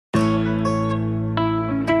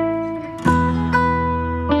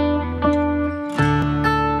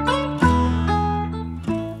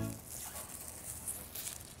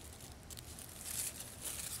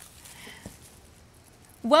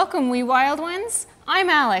Welcome, wee wild ones. I'm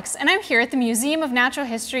Alex, and I'm here at the Museum of Natural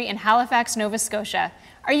History in Halifax, Nova Scotia.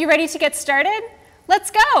 Are you ready to get started?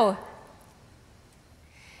 Let's go!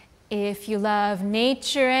 If you love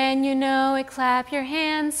nature and you know it, clap your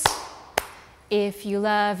hands. If you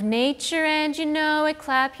love nature and you know it,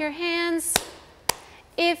 clap your hands.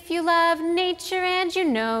 If you love nature and you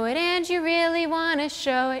know it and you really want to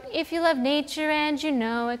show it, if you love nature and you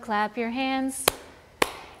know it, clap your hands.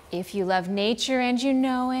 If you love nature and you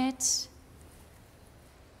know it.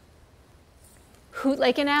 Hoot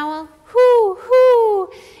like an owl, hoo, hoo.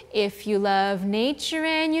 If you love nature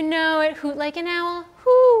and you know it, hoot like an owl,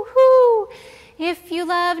 hoo, hoo. If you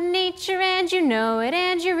love nature and you know it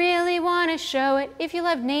and you really want to show it, if you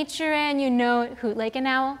love nature and you know it, hoot like an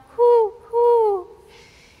owl, hoo, hoo.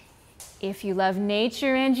 If you love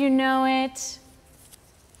nature and you know it,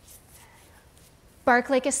 bark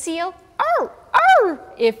like a seal, arr, arr.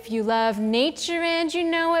 If you love nature and you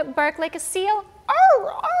know it, bark like a seal,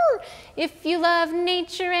 arr, arr. If you love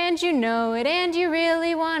nature and you know it and you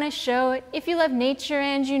really want to show it, if you love nature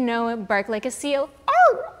and you know it, bark like a seal,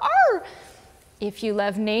 arr, arr. If you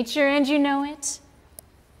love nature and you know it,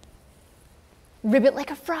 ribbit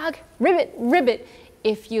like a frog, ribbit, ribbit.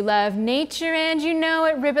 If you love nature and you know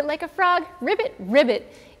it, ribbit like a frog, ribbit,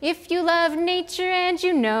 ribbit. If you love nature and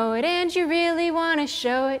you know it and you really want to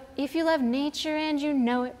show it, if you love nature and you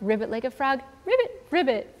know it, ribbit like a frog, ribbit,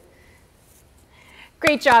 ribbit.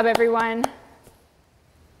 Great job, everyone.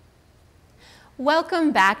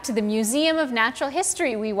 Welcome back to the Museum of Natural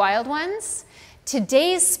History, wee wild ones.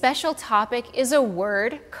 Today's special topic is a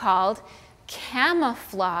word called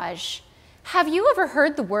camouflage. Have you ever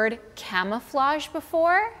heard the word camouflage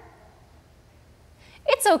before?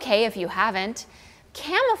 It's okay if you haven't.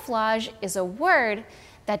 Camouflage is a word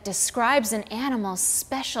that describes an animal's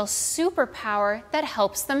special superpower that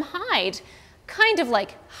helps them hide, kind of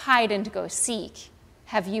like hide and go seek.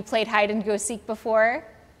 Have you played hide and go seek before?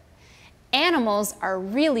 Animals are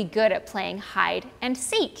really good at playing hide and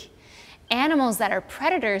seek. Animals that are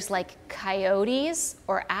predators like coyotes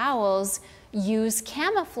or owls use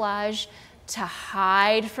camouflage to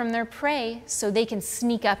hide from their prey so they can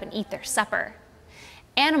sneak up and eat their supper.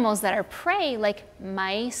 Animals that are prey like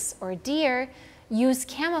mice or deer use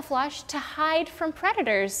camouflage to hide from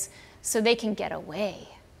predators so they can get away.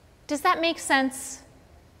 Does that make sense?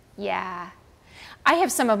 Yeah. I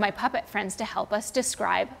have some of my puppet friends to help us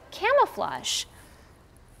describe camouflage.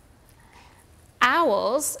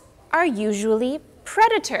 Owls are usually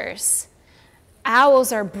predators.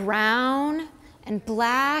 Owls are brown and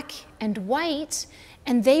black and white,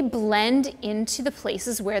 and they blend into the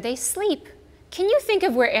places where they sleep. Can you think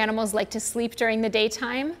of where animals like to sleep during the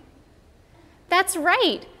daytime? That's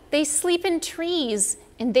right, they sleep in trees,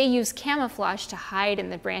 and they use camouflage to hide in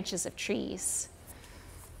the branches of trees.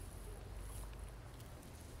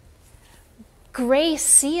 Gray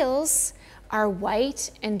seals are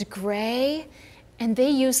white and gray, and they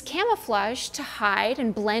use camouflage to hide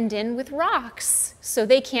and blend in with rocks so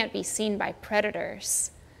they can't be seen by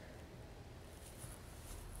predators.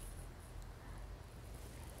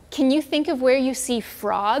 Can you think of where you see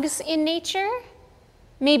frogs in nature?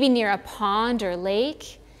 Maybe near a pond or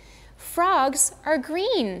lake. Frogs are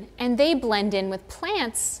green and they blend in with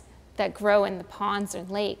plants that grow in the ponds or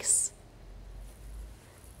lakes.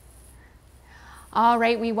 All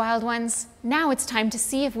right, wee wild ones, now it's time to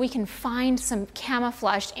see if we can find some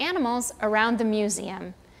camouflaged animals around the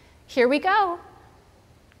museum. Here we go.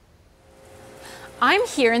 I'm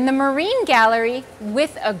here in the Marine Gallery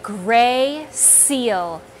with a gray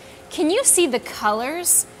seal. Can you see the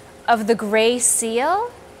colors of the gray seal?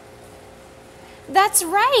 That's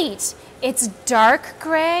right, it's dark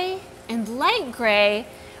gray and light gray,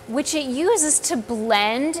 which it uses to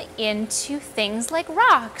blend into things like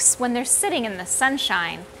rocks when they're sitting in the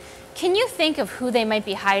sunshine. Can you think of who they might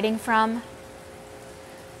be hiding from?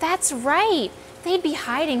 That's right, they'd be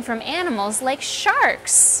hiding from animals like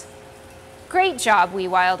sharks. Great job, wee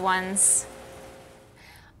wild ones.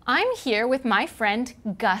 I'm here with my friend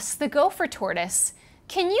Gus the Gopher Tortoise.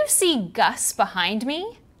 Can you see Gus behind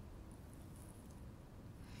me?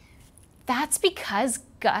 That's because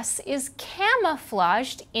Gus is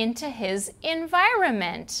camouflaged into his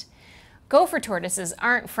environment. Gopher tortoises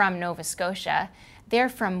aren't from Nova Scotia. They're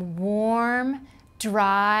from warm,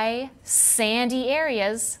 dry, sandy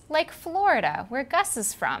areas like Florida, where Gus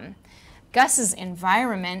is from. Gus's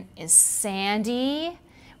environment is sandy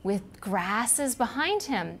with grasses behind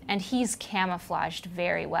him, and he's camouflaged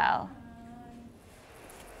very well.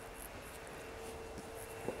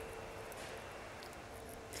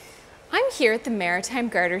 I'm here at the Maritime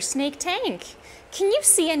Garter Snake Tank. Can you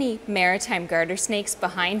see any maritime garter snakes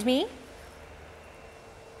behind me?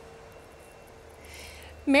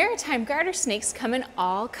 Maritime garter snakes come in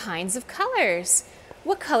all kinds of colors.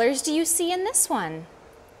 What colors do you see in this one?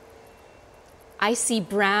 I see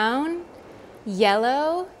brown,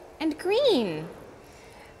 yellow, and green.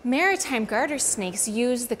 Maritime garter snakes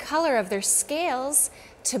use the color of their scales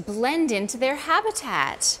to blend into their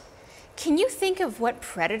habitat. Can you think of what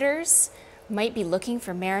predators might be looking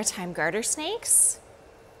for maritime garter snakes?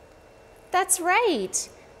 That's right.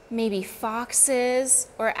 Maybe foxes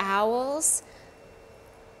or owls.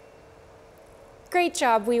 Great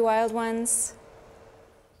job, wee wild ones.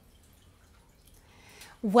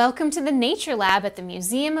 Welcome to the Nature Lab at the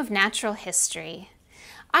Museum of Natural History.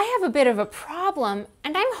 I have a bit of a problem,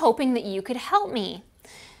 and I'm hoping that you could help me.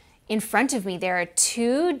 In front of me, there are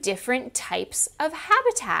two different types of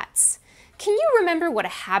habitats. Can you remember what a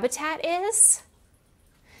habitat is?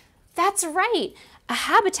 That's right. A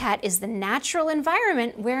habitat is the natural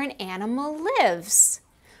environment where an animal lives.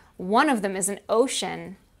 One of them is an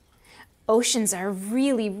ocean. Oceans are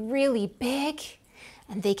really, really big,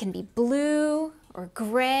 and they can be blue or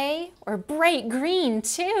gray or bright green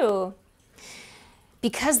too.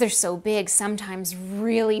 Because they're so big, sometimes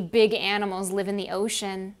really big animals live in the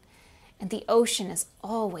ocean, and the ocean is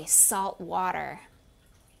always salt water.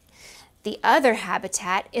 The other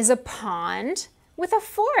habitat is a pond with a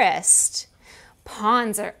forest.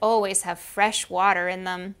 Ponds always have fresh water in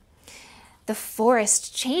them. The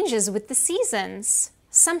forest changes with the seasons.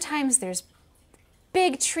 Sometimes there's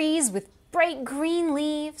big trees with bright green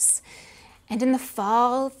leaves, and in the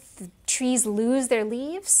fall, the trees lose their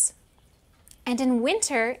leaves. And in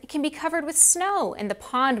winter, it can be covered with snow, and the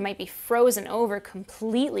pond might be frozen over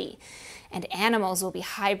completely, and animals will be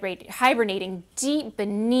hibernating deep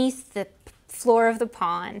beneath the floor of the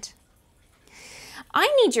pond. I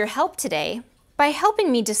need your help today by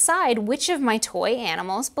helping me decide which of my toy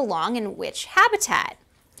animals belong in which habitat.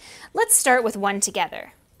 Let's start with one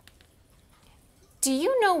together. Do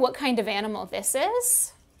you know what kind of animal this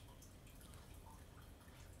is?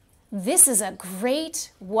 This is a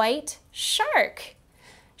great white shark.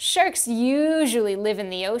 Sharks usually live in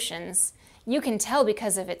the oceans. You can tell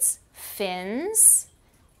because of its fins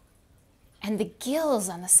and the gills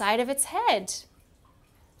on the side of its head.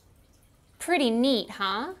 Pretty neat,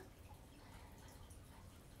 huh?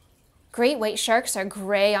 Great white sharks are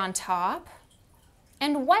gray on top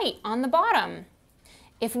and white on the bottom.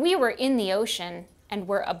 If we were in the ocean and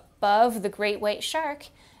were above the great white shark,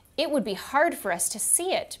 it would be hard for us to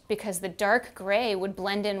see it because the dark gray would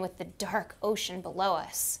blend in with the dark ocean below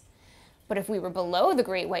us. But if we were below the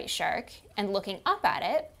great white shark and looking up at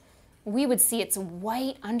it, we would see its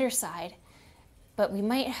white underside, but we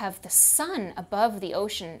might have the sun above the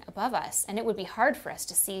ocean above us, and it would be hard for us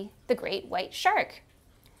to see the great white shark.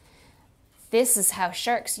 This is how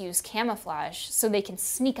sharks use camouflage, so they can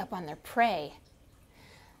sneak up on their prey.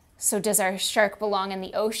 So does our shark belong in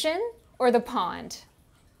the ocean or the pond?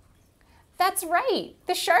 That's right,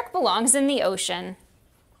 the shark belongs in the ocean.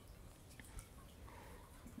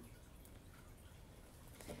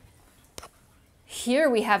 Here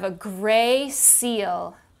we have a gray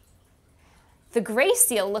seal. The gray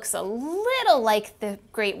seal looks a little like the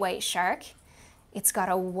great white shark. It's got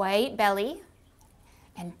a white belly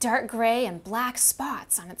and dark gray and black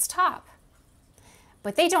spots on its top.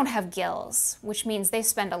 But they don't have gills, which means they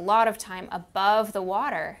spend a lot of time above the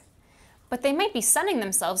water. But they might be sunning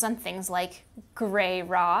themselves on things like gray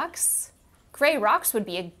rocks. Gray rocks would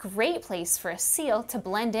be a great place for a seal to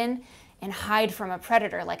blend in and hide from a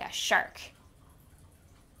predator like a shark.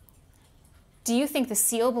 Do you think the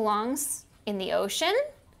seal belongs in the ocean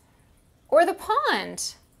or the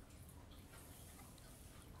pond?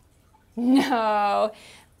 No,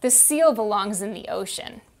 the seal belongs in the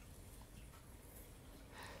ocean.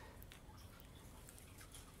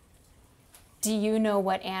 Do you know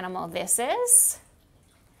what animal this is?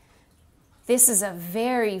 This is a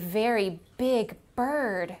very, very big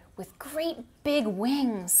bird with great big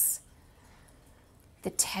wings.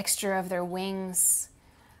 The texture of their wings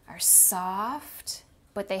are soft,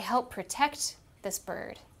 but they help protect this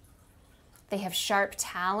bird. They have sharp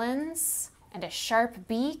talons and a sharp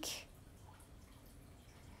beak.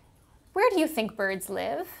 Where do you think birds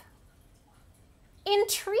live? In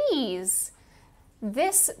trees.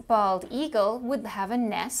 This bald eagle would have a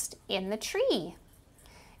nest in the tree.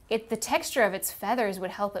 The texture of its feathers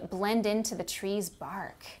would help it blend into the tree's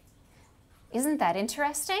bark. Isn't that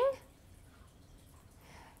interesting?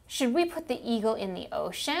 Should we put the eagle in the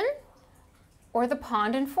ocean or the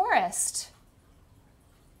pond and forest?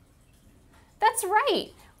 That's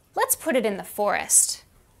right. Let's put it in the forest.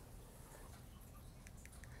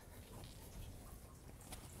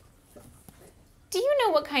 Do you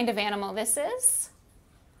know what kind of animal this is?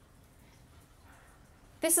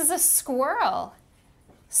 This is a squirrel.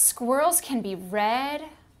 Squirrels can be red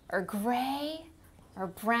or gray or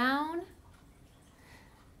brown.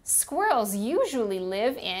 Squirrels usually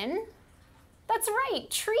live in, that's right,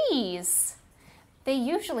 trees. They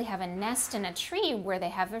usually have a nest in a tree where they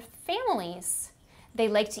have their families. They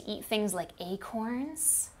like to eat things like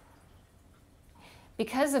acorns.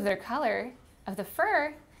 Because of their color of the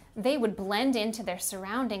fur, they would blend into their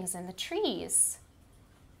surroundings in the trees.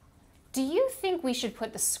 Do you think we should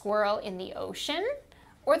put the squirrel in the ocean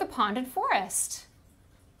or the pond and forest?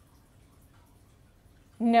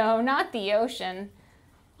 No, not the ocean.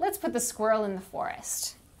 Let's put the squirrel in the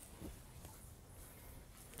forest.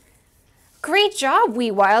 Great job, wee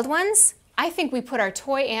wild ones. I think we put our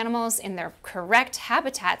toy animals in their correct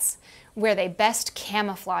habitats where they best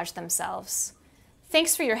camouflage themselves.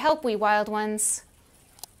 Thanks for your help, wee wild ones.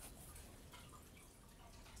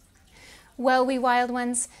 Well, wee wild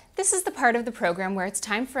ones, this is the part of the program where it's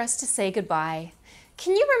time for us to say goodbye.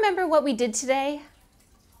 Can you remember what we did today?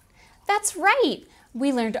 That's right.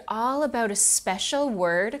 We learned all about a special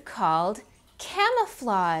word called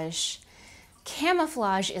camouflage.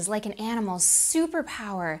 Camouflage is like an animal's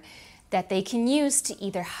superpower that they can use to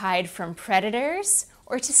either hide from predators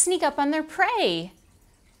or to sneak up on their prey.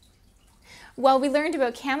 While we learned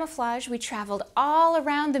about camouflage, we traveled all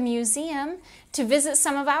around the museum to visit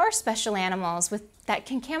some of our special animals that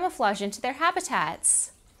can camouflage into their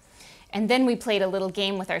habitats. And then we played a little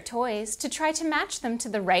game with our toys to try to match them to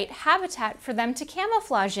the right habitat for them to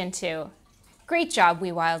camouflage into. Great job,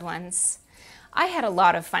 wee wild ones. I had a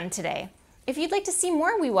lot of fun today. If you'd like to see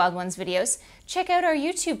more Wee Wild Ones videos, check out our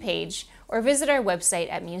YouTube page or visit our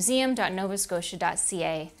website at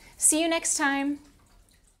museum.novascotia.ca. See you next time.